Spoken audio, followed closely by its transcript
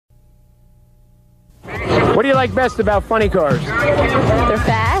What do you like best about funny cars? They're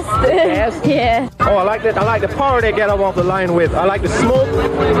fast. Fast? Yeah. Oh, I like that. I like the power they get up off the line with. I like the smoke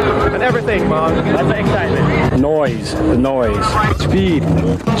and everything, man. That's the excitement. Noise, the noise. Speed.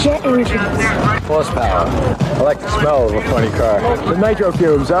 Jet engines. Horsepower. I like the smell of a funny car. The nitro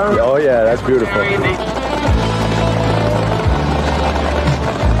fumes, huh? Oh yeah, that's beautiful.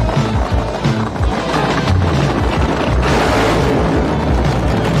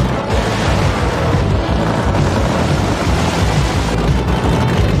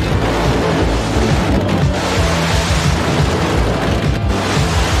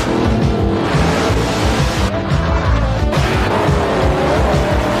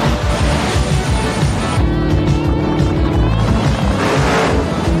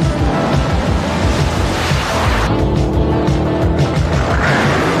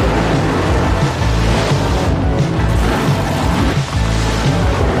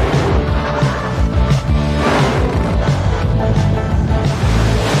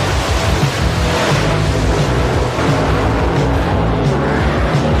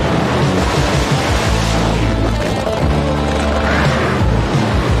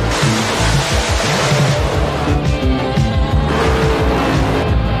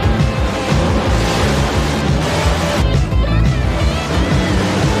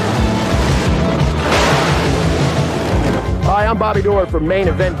 I'm Bobby Dorr from Main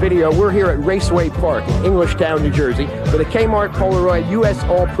Event Video. We're here at Raceway Park in Englishtown, New Jersey for the Kmart Polaroid US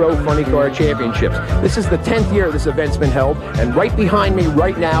All-Pro Funny Car Championships. This is the 10th year this event's been held, and right behind me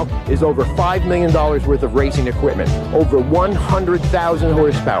right now is over $5 million worth of racing equipment, over 100,000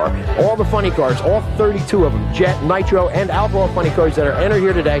 horsepower. All the funny cars, all 32 of them, jet, nitro, and alcohol funny cars that are entered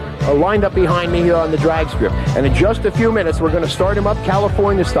here today are lined up behind me here on the drag strip. And in just a few minutes, we're going to start them up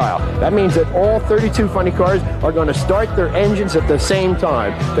California style. That means that all 32 funny cars are going to start their engines at the same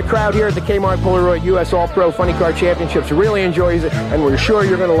time. The crowd here at the Kmart Polaroid US All-Pro Funny Car Championships really enjoys it, and we're sure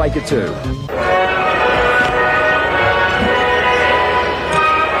you're going to like it too.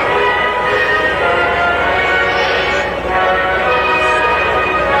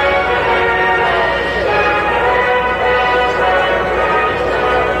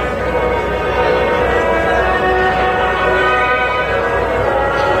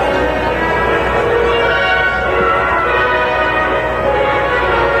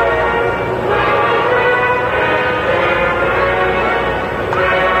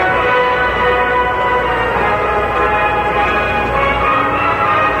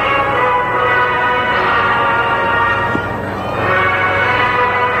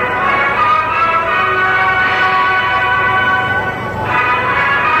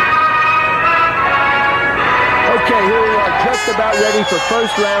 About ready for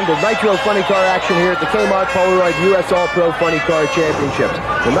first round of Nitro Funny Car action here at the Kmart Polaroid US All-Pro Funny Car Championships.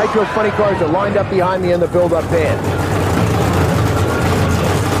 The Nitro Funny Cars are lined up behind me in the build-up band.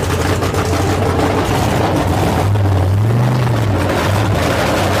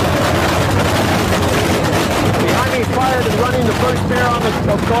 Behind me, fired and running the first pair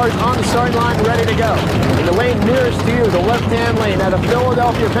of cars on the starting line, ready to go. In the lane nearest to you, the left-hand lane out of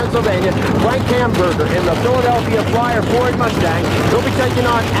Philadelphia, Pennsylvania, Frank Kramberger in the Philadelphia Flyer Ford Mustang. He'll be taking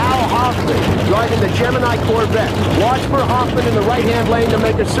on Al Hofmann, driving the Gemini Corvette. Watch for Hofmann in the right-hand lane to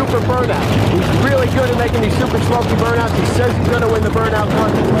make a super burnout. He's really good at making these super smoky burnouts. He says he's going to win the burnout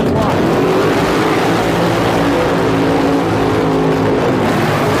contest. Let's watch.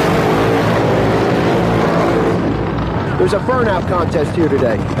 There's a burnout contest here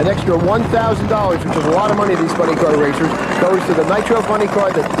today. An extra $1,000, which is a lot of money to these funny car racers, goes to the Nitro Funny Car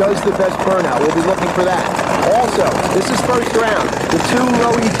that does the best burnout. We'll be looking for that. Also, this is first round. The two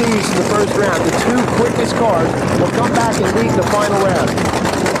low ETs in the first round, the two quickest cars, will come back and lead the final round.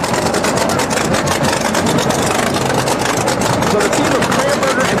 So the team of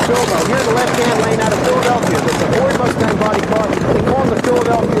Kramberger and Pulde here in the left-hand lane out of Philadelphia. It's a Ford Mustang body car. They call it the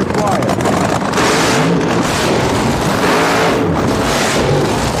Philadelphia Flyer.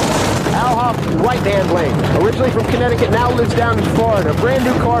 Al Hofmann, right-hand lane. Originally from Connecticut, now lives down in Florida. A brand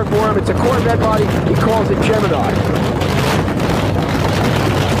new car for him. It's a Corvette body. He calls it Gemini.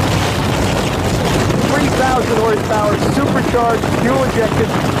 3,000 horsepower, supercharged, fuel-injected,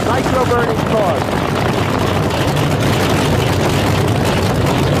 nitro-burning car.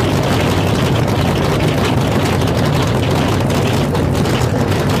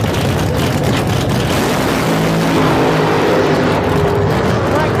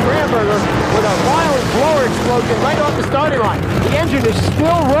 With a violent blower explosion right off the starting line. The engine is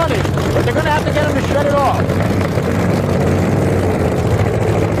still running, but they're going to have to get him to shut it off.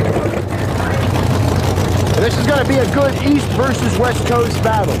 This is going to be a good East versus West Coast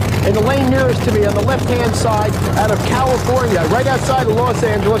battle. In the lane nearest to me, on the left-hand side, out of California, right outside of Los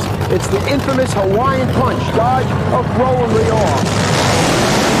Angeles, it's the infamous Hawaiian Punch, Dodge of Roland Leal.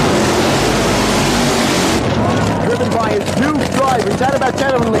 Driven by his new driver, he's had about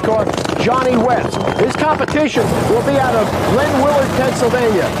 10 of them in the car, Johnny West. His competition will be out of Glen Willard,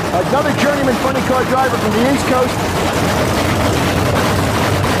 Pennsylvania. Another journeyman funny car driver from the East Coast,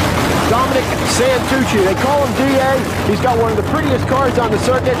 Dominic Santucci. They call him DA. He's got one of the prettiest cars on the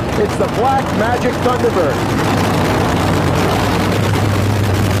circuit. It's the Black Magic Thunderbird.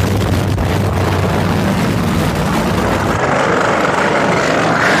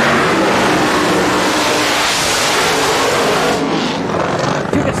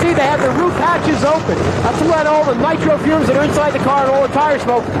 You can see they have the roof hatches open. That's to let all the nitro fumes that are inside the car and all the tire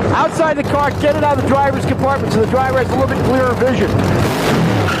smoke outside the car, get it out of the driver's compartment so the driver has a little bit clearer vision.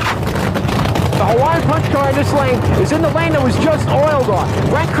 The Hawaiian Punch car in this lane is in the lane that was just oiled on.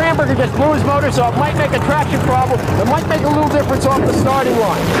 Brent Kramberger just blew his motor, so it might make a traction problem. It might make a little difference off the starting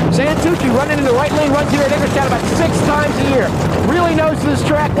line. Santucci running in the right lane, runs here at Englishtown about 6 times a year. Really knows this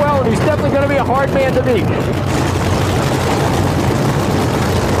track well, and he's definitely going to be a hard man to beat.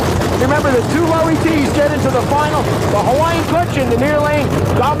 Remember, the two low ETs get into the final. The Hawaiian Punch in the near lane.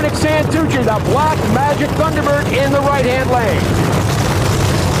 Dominic Santucci, the Black Magic Thunderbird in the right-hand lane.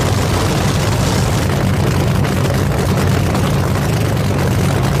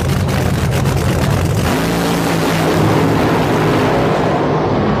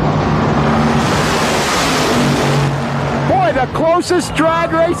 The closest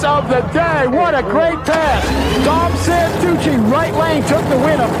drag race of the day. What a great pass. Dom Santucci, right lane, took the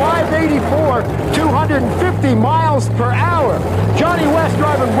win of 584, 250 miles per hour. Johnny West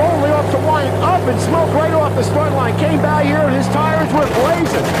driving rolling off to wind up and smoke right off the start line. Came by here and his tires were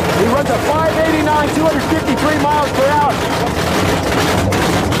blazing. He runs a 589, 253 miles per hour.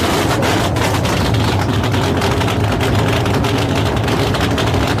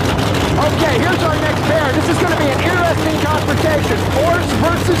 Okay, here's our next pair. This is going to be an interesting confrontation. Force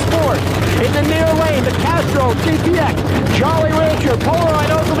versus Force. In the near lane, the Castro GTX, Jolly Rancher, Polaroid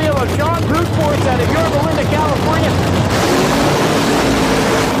Automobile of John Brute Force out of Yorba Linda, California.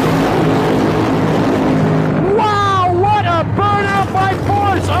 Wow, what a burnout by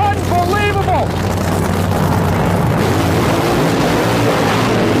Force. Unbelievable.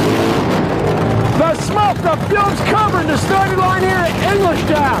 The smoke, the fumes covering the starting line here at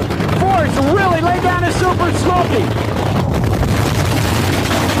Englishtown. Force really laid down his Super Smoky.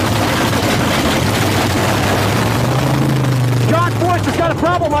 John Force has got a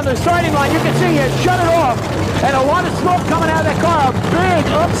problem on the starting line. You can see he had shut it off. And a lot of smoke coming out of that car. A big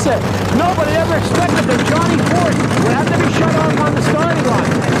upset. Nobody ever expected that Johnny Force would have to be shut off on the starting line.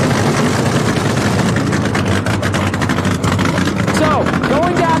 So,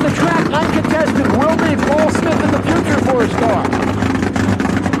 going down the track uncontested will be Paul Smith in the future for his car.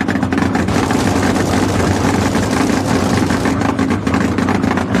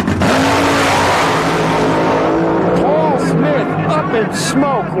 Paul Smith up in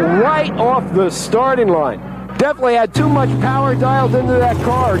smoke right off the starting line. Definitely had too much power dialed into that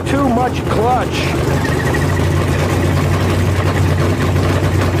car, too much clutch.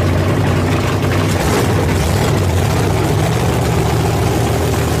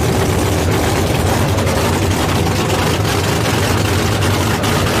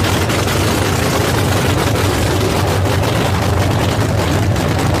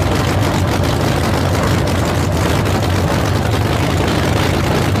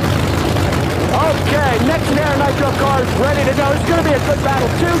 Ready to go. It's going to be a good battle.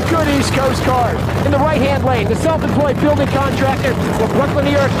 Two good East Coast cars. In the right-hand lane, the self-employed building contractor with Brooklyn,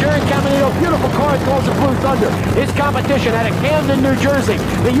 New York, Jerry Caminito. Beautiful car calls the Blue Thunder. His competition out of Camden, New Jersey.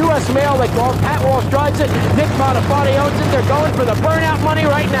 The U.S. mail they call it. Pat Walsh drives it. Nick Bonifati owns it. They're going for the burnout money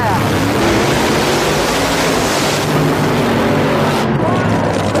right now.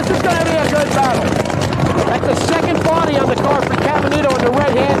 This is going to be a good battle. That's the second body on the car for Caminito in the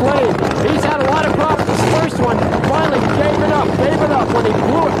right-hand lane. He's had a lot of problems. His first one finally gave it up when he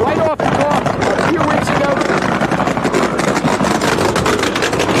blew it right off the car a few weeks ago.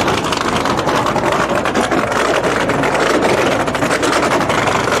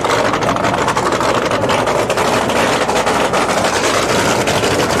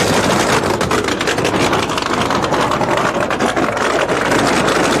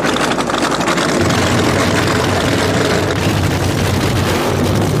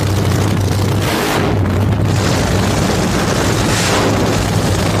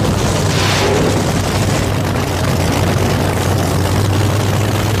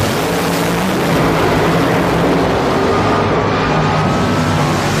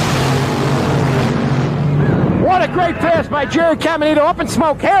 great pass by Jerry Caminito, up in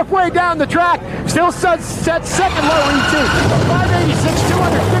smoke, halfway down the track. Still set second low ET. 586,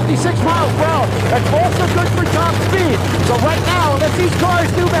 256 miles per hour. That's also good for top speed. So right now, unless these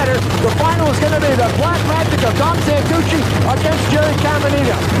cars do better, the final is going to be the Black Magic of Dom Santucci against Jerry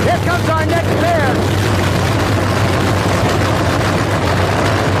Caminito. Here comes our next pair.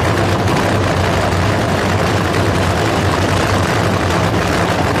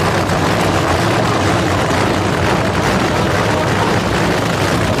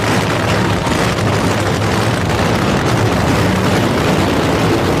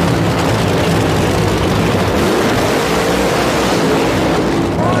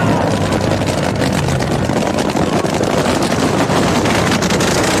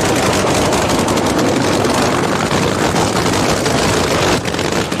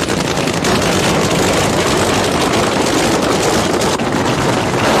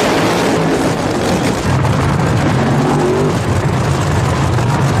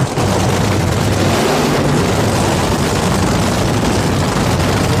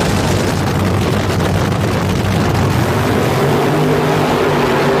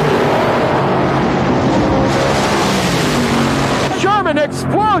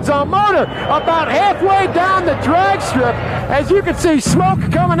 Explodes on motor about halfway down the drag strip. As you can see, smoke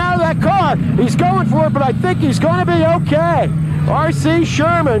coming out of that car. He's going for it, but I think he's going to be okay. R.C.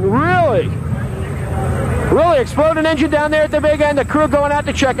 Sherman really exploded an engine down there at the big end. The crew going out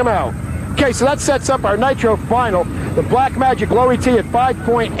to check him out. Okay, so that sets up our Nitro final. The Black Magic low ET at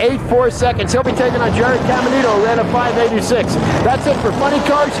 5.84 seconds. He'll be taking on Jerry Caminito, who ran a 5.86. That's it for Funny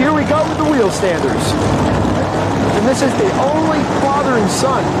Cars. Here we go with the wheel standers. And this is the only father and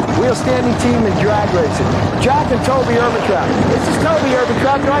son wheel standing team in drag racing. Jack and Toby Ermintrout. This is Toby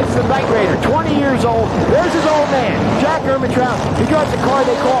Ermintrout, drives the Night Raider, 20 years old. There's his old man, Jack Ermintrout. He drives a car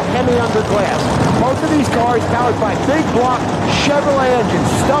they call Hemi Underglass. Most of these cars powered by big block Chevrolet engines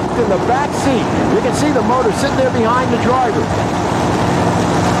stuffed in the back seat. You can see the motor sitting there behind the driver.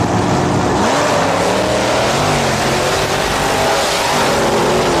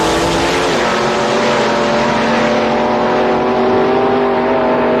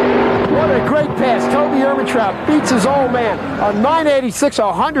 Pass. Toby Ermintrout beats his old man on 986,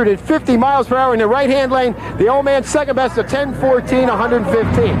 150 miles per hour in the right-hand lane. The old man's second best of 1014,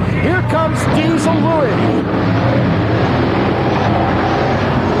 115. Here comes Diesel Louis.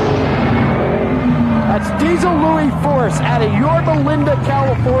 That's Diesel Louis Force out of Yorba Linda,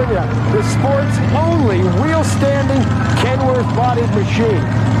 California. The sport's only wheel-standing Kenworth-bodied machine.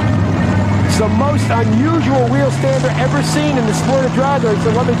 It's the most unusual wheel stander ever seen in the sport of drag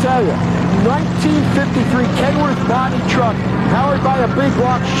racing, let me tell you. 1953 Kenworth body truck powered by a big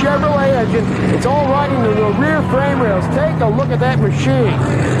block Chevrolet engine. It's all riding in the rear frame rails. Take a look at that machine.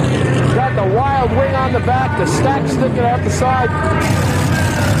 Got the wild wing on the back, the stack sticking out the side.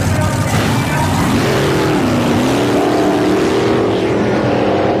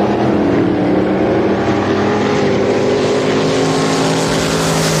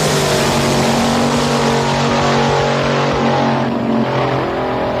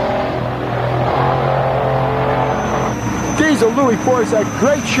 Louis Force, a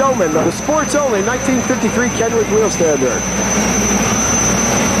great showman, the sports only 1953 Kenworth wheel stander.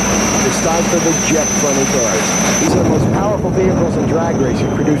 It's time for the Jet Funny Cars. These are the most powerful vehicles in drag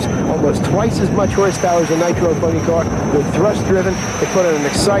racing. Produce almost twice as much horsepower as a Nitro Funny Car. They're thrust driven. They put on an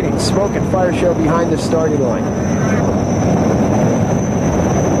exciting smoke and fire show behind the starting line.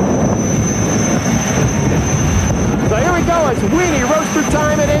 So here we go, it's Weenie Roaster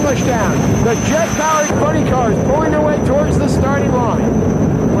time at Englishtown. The jet-powered funny cars pulling their way towards the starting line.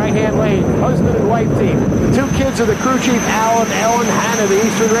 Right-hand lane, husband and wife team. The two kids of the crew chief, Al and Ellen Hanna, the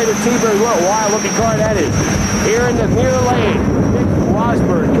Eastern Raider T-Bird. What a wild-looking car that is. Here in the near lane, Nick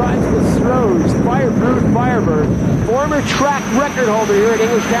Rosberg drives the Strohs Firebird, former track record holder here at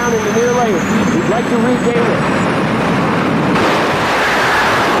Englishtown in the near lane. He'd like to regain it.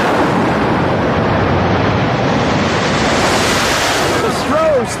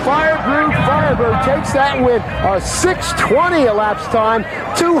 Firebird takes that with a 6:20 elapsed time,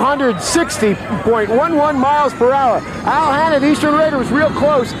 260.11 miles per hour. Al Hanna, the Eastern Raider, was real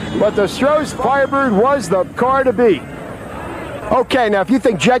close, but the Stroh's Firebird was the car to beat. Okay, now if you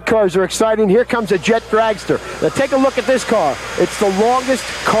think jet cars are exciting, here comes a jet dragster. Now take a look at this car. It's the longest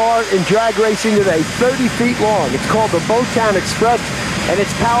car in drag racing today, 30 feet long. It's called the Botown Express, and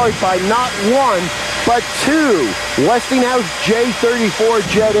it's powered by not one, but two Westinghouse J34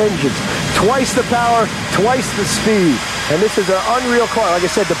 jet engines. Twice the power, twice the speed. And this is an unreal car. Like I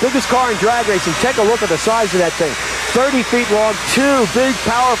said, the biggest car in drag racing. Take a look at the size of that thing. 30 feet long, two big,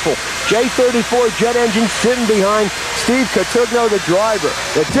 powerful J34 jet engines sitting behind Steve Cotugno, the driver.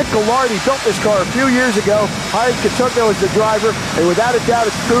 Now, Dick Gallardi built this car a few years ago, hired Cotugno as the driver, and without a doubt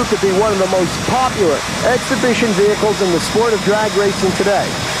it's proved to be one of the most popular exhibition vehicles in the sport of drag racing today.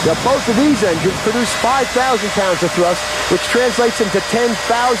 Now, both of these engines produce 5,000 pounds of thrust, which translates into 10,000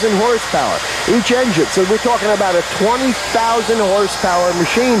 horsepower. Each engine, so we're talking about a 20,000 horsepower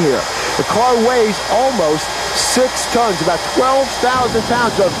machine here. The car weighs almost 6 tons, about 12,000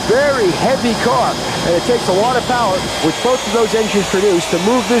 pounds, a very heavy car, and it takes a lot of power, which both of those engines produce, to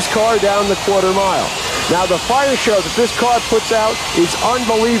move this car down the quarter mile. Now, the fire show that this car puts out is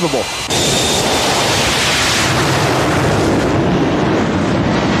unbelievable.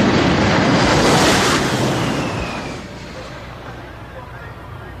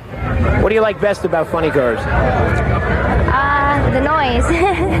 What do you like best about funny cars? The noise.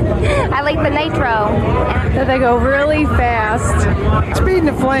 I like the Nitro. That they go really fast. Speed in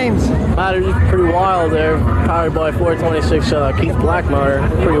the flames. Motor's pretty wild there. Powered by 426 Keith Black motor.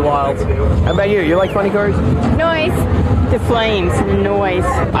 Pretty wild. How about you? You like funny cars? Noise. The flames, the noise.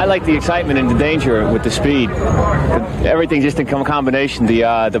 I like the excitement and the danger with the speed. Everything just in combination.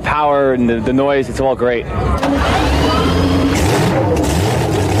 The power and the noise, it's all great.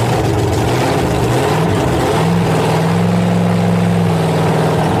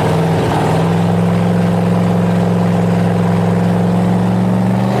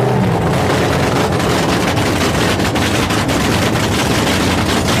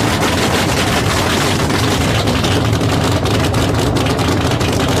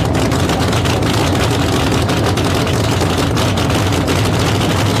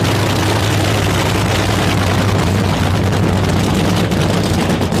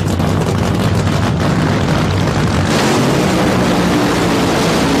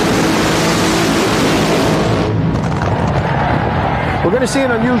 We're going to see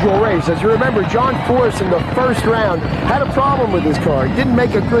an unusual race. As you remember, John Force in the first round had a problem with his car. He didn't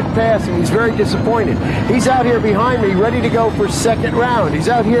make a good pass, and he's very disappointed. He's out here behind me, ready to go for second round. He's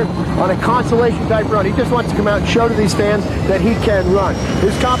out here on a consolation-type run. He just wants to come out and show to these fans that he can run.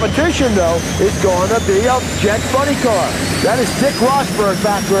 His competition, though, is going to be a jet funny car. That is Dick Rosberg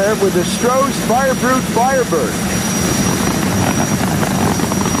back there with the Strose Firebrute Firebird.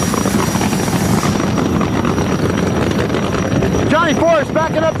 Johnny Forrest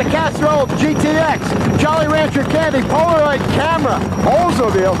backing up the Castrol GTX, Jolly Rancher Candy, Polaroid camera,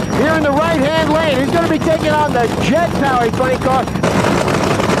 Oldsmobile here in the right-hand lane. He's going to be taking on the jet-powered funny car.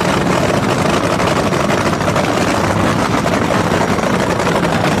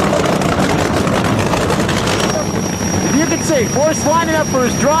 You can see Forrest lining up for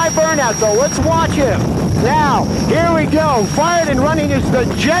his dry burnout, though. Let's watch him. Now, here we go. Fired and running is the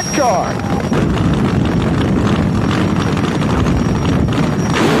jet car.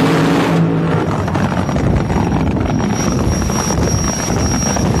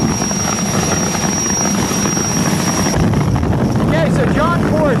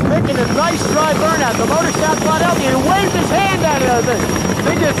 Making a nice dry burnout. The motor sounds not healthy. He waved his hand at it.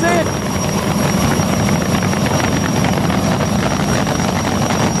 Did you see it?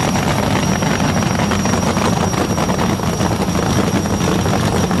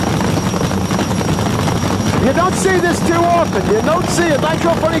 You don't see this too often. You don't see a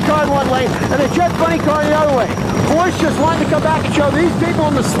Nitro funny car in one lane and a jet funny car in the other lane. Forrest just wanted to come back and show these people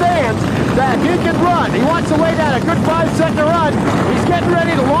in the stands that he can run. He wants to lay down a good 5-second run. He's getting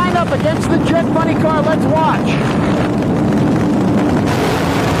ready to line up against the jet funny car. Let's watch.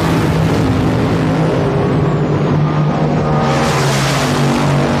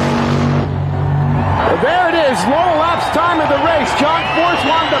 There it is, low elapsed time of the race. John Force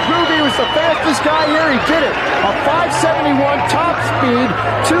wanted to prove he was the fastest guy here. He did it. A 571 top speed,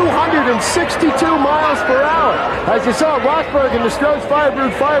 262 miles per hour. As you saw, Rosberg and the Strode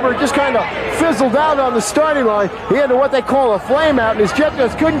Firebird just kind of fizzled out on the starting line. He had what they call a flame out, and his jet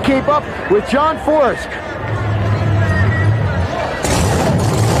just couldn't keep up with John Force.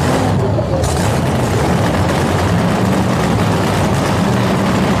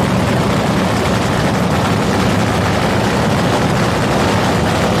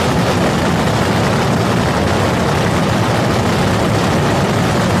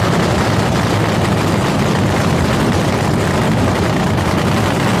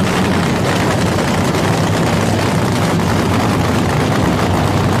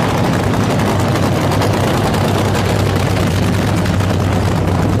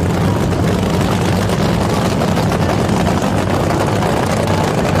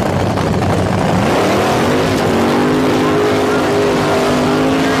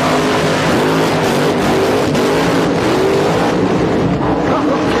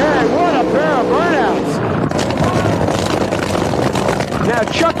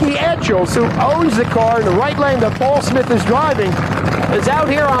 Now, Chucky Etchells, who owns the car in the right lane that Paul Smith is driving, is out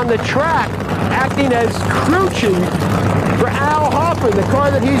here on the track acting as crew chief for Al Hofmann. The car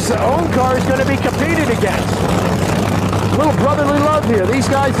that his own car is going to be competed against. A little brotherly love here. These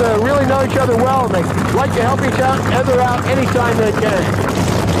guys really know each other well, and they like to help each other out anytime they can.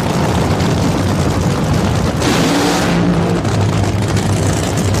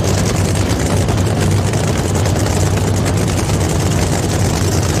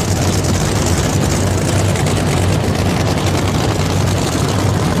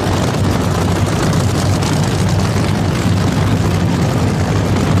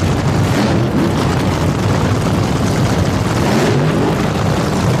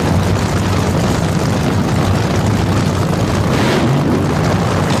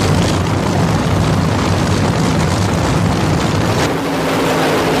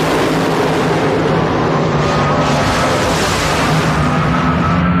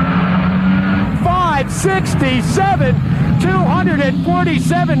 '67,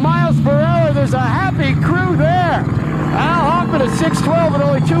 247 miles per hour. There's a happy crew there. Al Hofmann at 612 and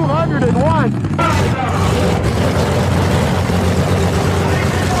only 201.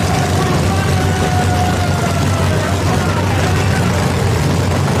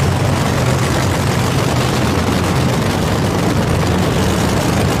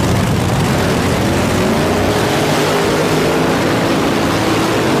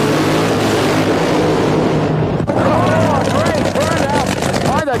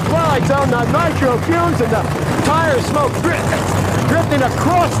 On the nitro fumes and the tire smoke drifting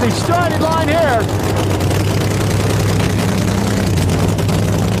across the starting line here.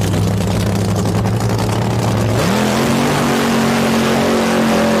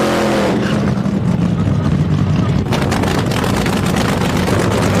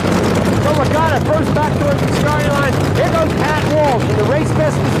 So Lagana first back towards the starting line. Here goes Pat Walsh in the race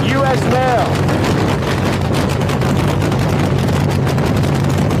best U.S. male.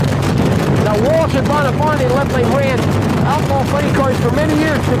 Walsh and Boninfante left lane ran outlaw funny cars for many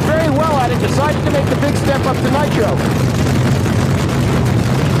years, did very well at it, decided to make the big step up to Nitro.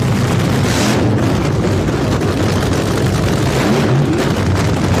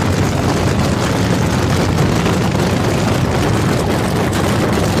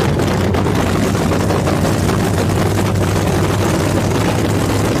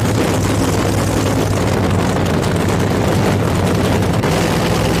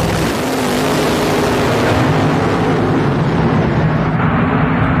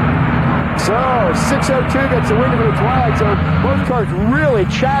 So 602 gets the wind into the twilight zone. Both cars really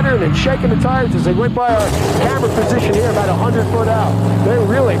chattering and shaking the tires as they went by our camera position here about 100 foot out. They're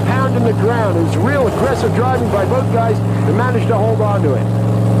really pounding the ground. It was real aggressive driving by both guys that managed to hold on to it.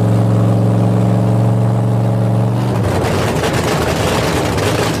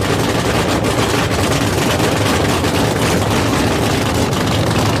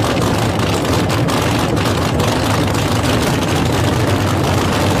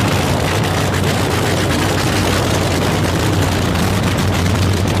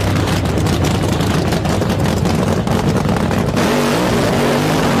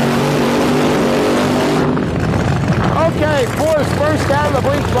 First down the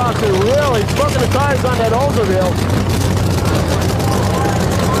blink box and really smoking the tires on that Oldsmobile.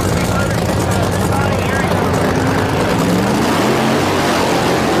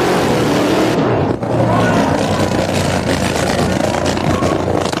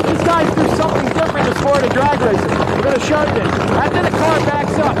 These guys do something different in sport and drag racing. We're going to show you this. After the car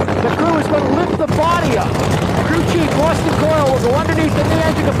backs up, the crew is going to lift the body up. Crew chief Gustin will go underneath in the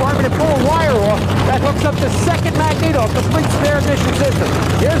engine compartment and pull a wire off that hooks up the second magneto, complete spare ignition system.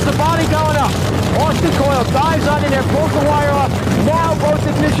 Here's the body going up. Austin Coyle dives on in there, pulls the wire off. Now both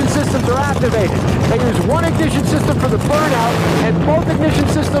ignition systems are activated. They use one ignition system for the burnout and both ignition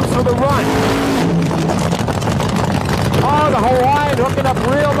systems for the run. Oh, the Hawaiian hooking up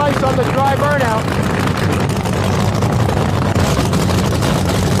real nice on the dry burnout.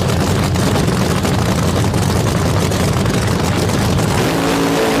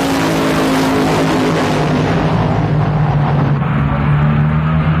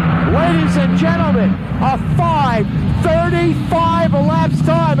 Ladies and gentlemen, a 5:35 elapsed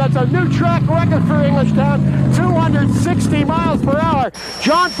time. That's a new track record for Englishtown, 260 miles per hour.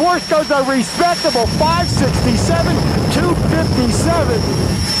 John Force goes a respectable 5:67, 2:57.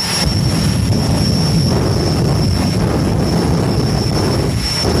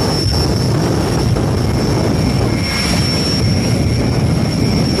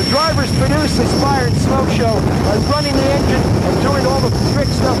 Drivers produce this fire and smoke show, running the engine and doing all the trick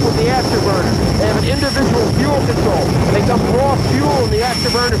stuff with the afterburner. They have an individual fuel control. They dump raw fuel in the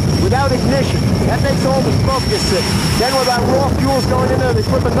afterburner without ignition. That makes all the smoke get sick. Then when that raw fuel's going in there, they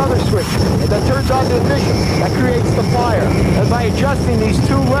flip another switch, and that turns on the ignition. That creates the fire. And by adjusting these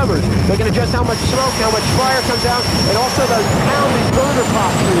two levers, they can adjust how much smoke, how much fire comes out, and also those pound these burner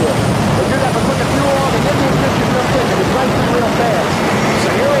pots for you. They do that by putting the fuel on, and then the ignition comes in, and it's nice and real fast. So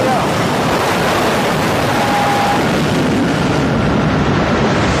here we go.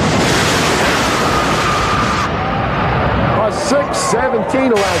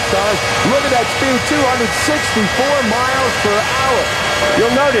 6:17 allowed time. Look at that speed, 264 miles per hour.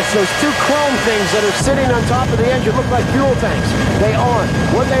 You'll notice those two chrome things that are sitting on top of the engine look like fuel tanks. They aren't.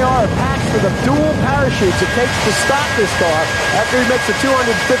 What they are packs for the dual parachutes it takes to stop this car after he makes a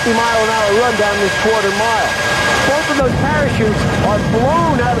 250-mile-an-hour run down this quarter mile. Both of those parachutes are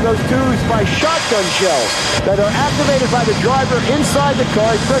blown out of those tubes by shotgun shells that are activated by the driver inside the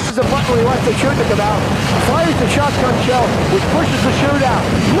car. He presses a button when he wants the chute to come out, fires the shotgun shell, which pushes the chute out.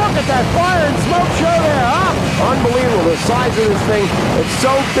 Look at that fire and smoke show there, huh? Unbelievable, the size of this thing. It's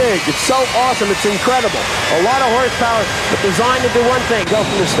so big, it's so awesome, it's incredible. A lot of horsepower, but designed to do one thing, go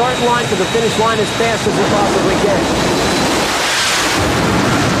from the start line to the finish line as fast as it possibly can.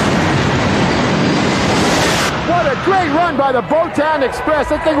 What a great run by the Botan Express.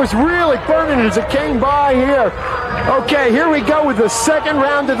 That thing was really burning as it came by here. Okay, here we go with the second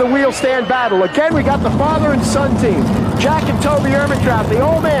round of the wheel stand battle. Again, we got the father and son team. Jack and Toby Ermentrout, the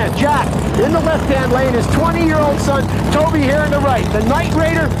old man, Jack, in the left-hand lane, his 20-year-old son, Toby here in the right. The Night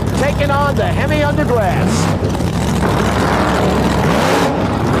Raider taking on the Hemi Underglass.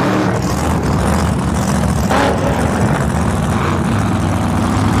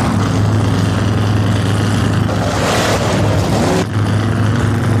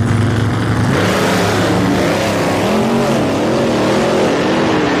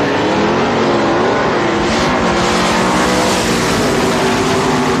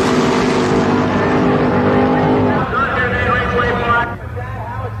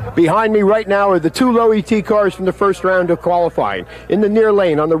 Behind me right now are the two low ET cars from the first round of qualifying. In the near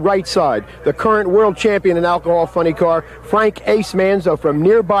lane on the right side, the current world champion in alcohol funny car, Frank Ace Manzo from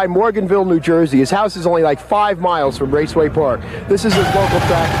nearby Morganville, New Jersey. His house is only like 5 miles from Raceway Park. This is his local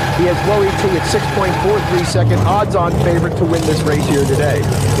track. He has low ET at 6.43 second, odds-on favorite to win this race here today.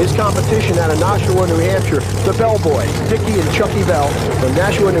 His competition out of Nashua, New Hampshire, the Bellboys, Dickie and Chucky Bell from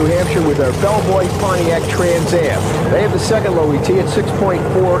Nashua, New Hampshire with their Bellboy Pontiac Trans Am. They have the second low ET at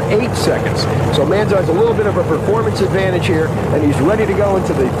 6.48 seconds. So Manzo has a little bit of a performance advantage here, and he's ready to go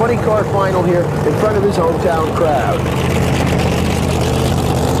into the funny car final here in front of his hometown crowd.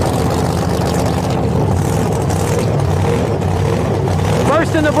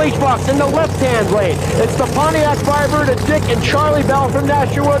 First in the bleach box, in the left-hand lane, it's the Pontiac Firebird and Dick and Charlie Bell from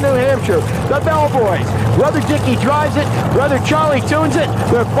Nashua, New Hampshire. The Bellboys. Brother Dickie drives it, Brother Charlie tunes it.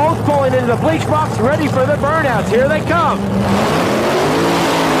 They're both pulling into the bleach box, ready for the burnouts. Here they come.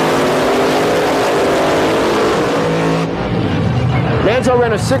 Manzo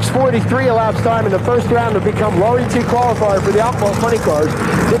ran a 6:43 elapsed time in the first round to become low ET qualifier for the alcohol funny cars.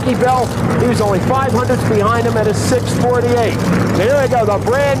 Dickie Bell, he was only 500ths behind him at a 6:48. So here we go, the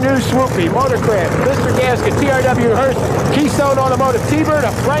brand new swoopy, Motorcraft, Mr. Gasket, TRW Hearst, Keystone Automotive, T-Bird,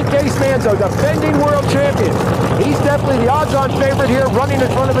 a Frank Ace Manzo, defending world champion. He's definitely the odds-on favorite here, running in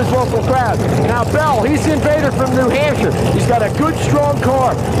front of his local crowd. Now Bell, he's the invader from New Hampshire. He's got a good, strong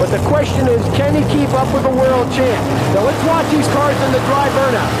car, but the question is, can he keep up with the world champ? Now let's watch these cars in the dry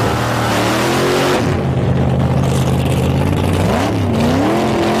burnout.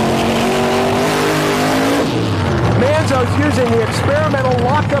 Manzo's using the experimental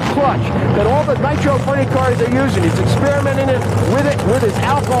lock-up clutch that all the Nitro funny cars are using. He's experimenting with his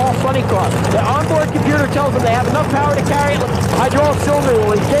alcohol funny car. The onboard computer tells him they have enough power to carry it. Hydraulic cylinder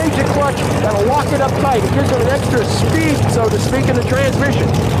will engage the clutch that'll lock it up tight. It gives them an extra speed, so to speak, in the transmission.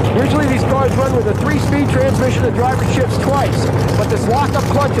 Usually these cars run with a 3-speed transmission. The driver shifts twice. But this lock-up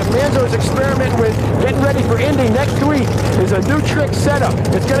clutch that Manzo is experimenting with, getting ready for Indy next week, is a new trick setup.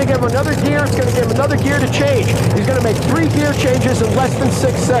 It's going to give him another gear. It's going to give him another gear to change. He's going to make 3 gear changes in less than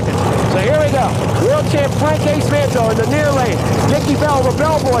 6 seconds. So here we go. World champ Frank Ace Manzo in the near lane. Dickie Bell, the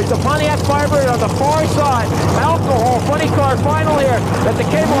Bellboys, the Pontiac Firebird on the far side. Alcohol funny car final here at the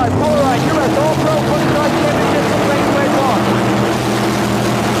Kmart Polaroid US All-Pro Funny Car Championship in Raceway Park.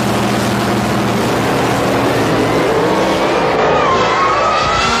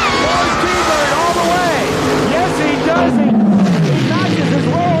 T-Bird all the way. Yes, he does. He matches his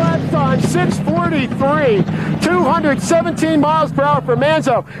roll lap time, 6:43. 217 miles per hour for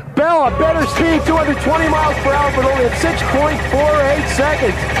Manzo. Bell, a better speed, 220 miles per hour, but only at 6.48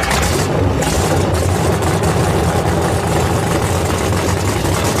 seconds.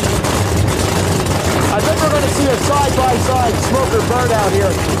 I think we're going to see a side-by-side smoker burnout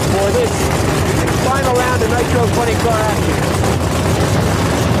here for this final round of Nitro Funny Car action.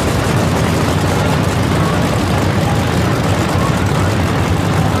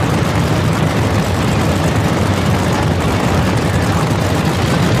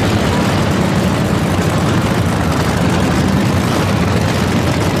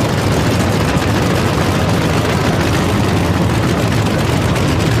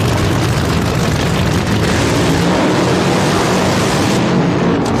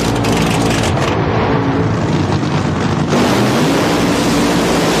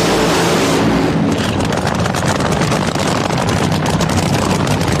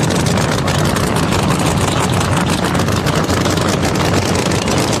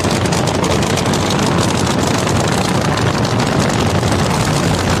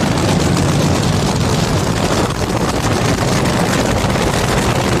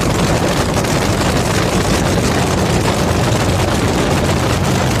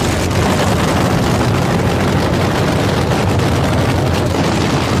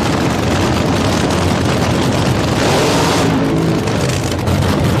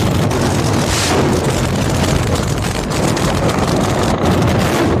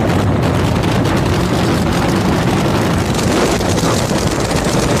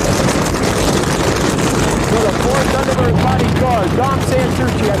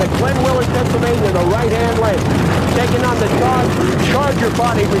 Taking on the Charger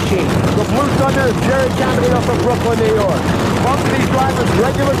body machine. The Blue Thunder is Jerry Caminito from Brooklyn, New York. Most of these drivers,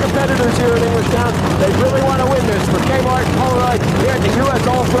 regular competitors here in Englishtown, they really want to win this for Kmart Polaroid here at the U.S.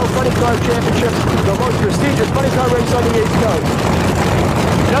 All-Pro Funny Car Championship, the most prestigious funny car race on the East Coast.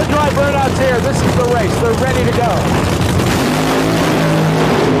 No dry burnouts here. This is the race. They're ready to go.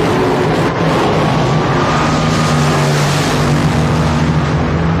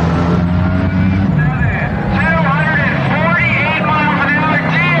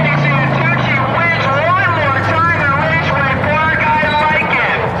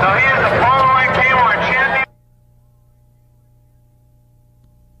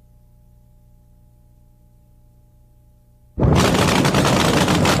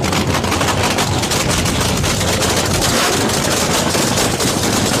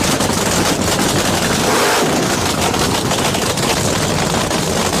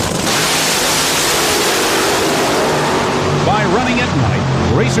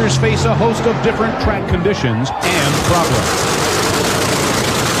 Racers face a host of different track conditions and problems.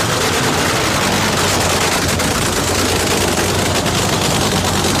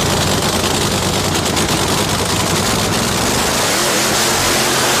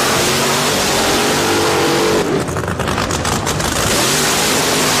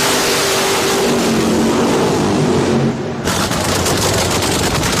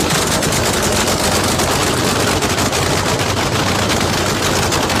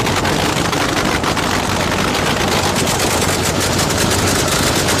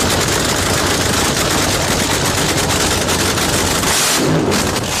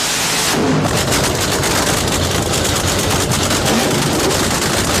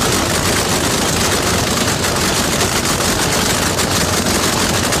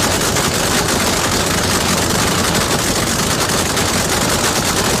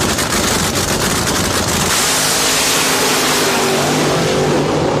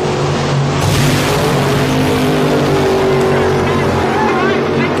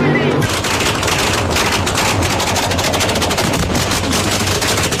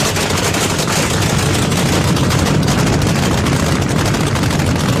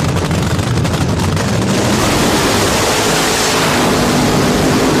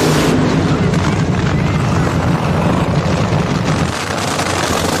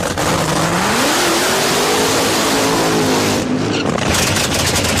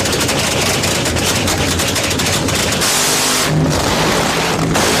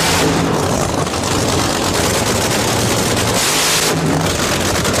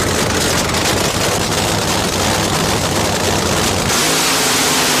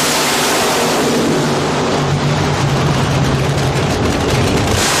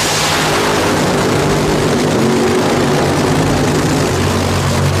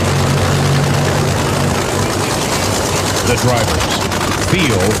 The drivers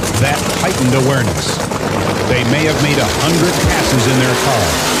feel that heightened awareness. They may have made 100 passes in their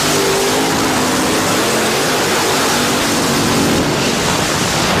car.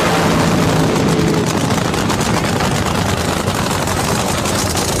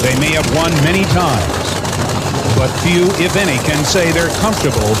 They may have won many times, but few, if any, can say they're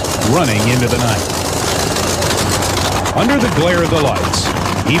comfortable running into the night. Under the glare of the lights,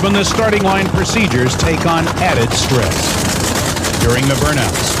 even the starting line procedures take on added stress. During the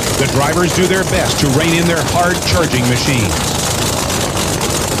burnouts, the drivers do their best to rein in their hard-charging machines.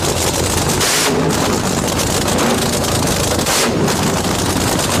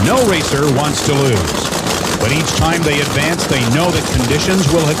 No racer wants to lose, but each time they advance, they know that conditions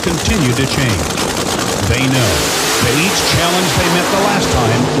will have continued to change. They know that each challenge they met the last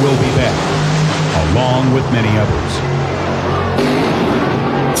time will be back, along with many others.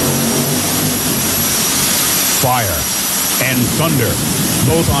 Fire and thunder,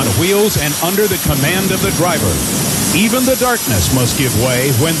 both on wheels and under the command of the driver. Even the darkness must give way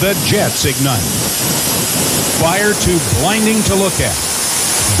when the jets ignite. Fire too blinding to look at.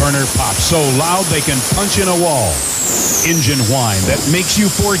 Burner pop so loud they can punch in a wall. Engine whine that makes you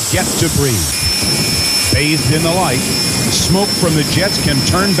forget to breathe. Bathed in the light, smoke from the jets can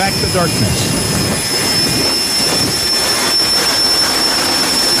turn back the darkness.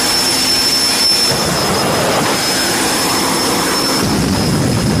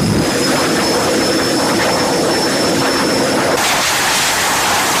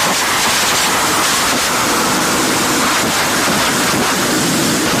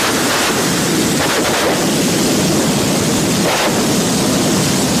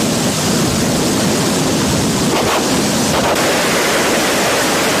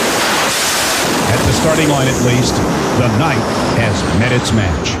 Starting line at least, the night has met its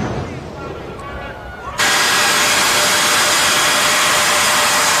match.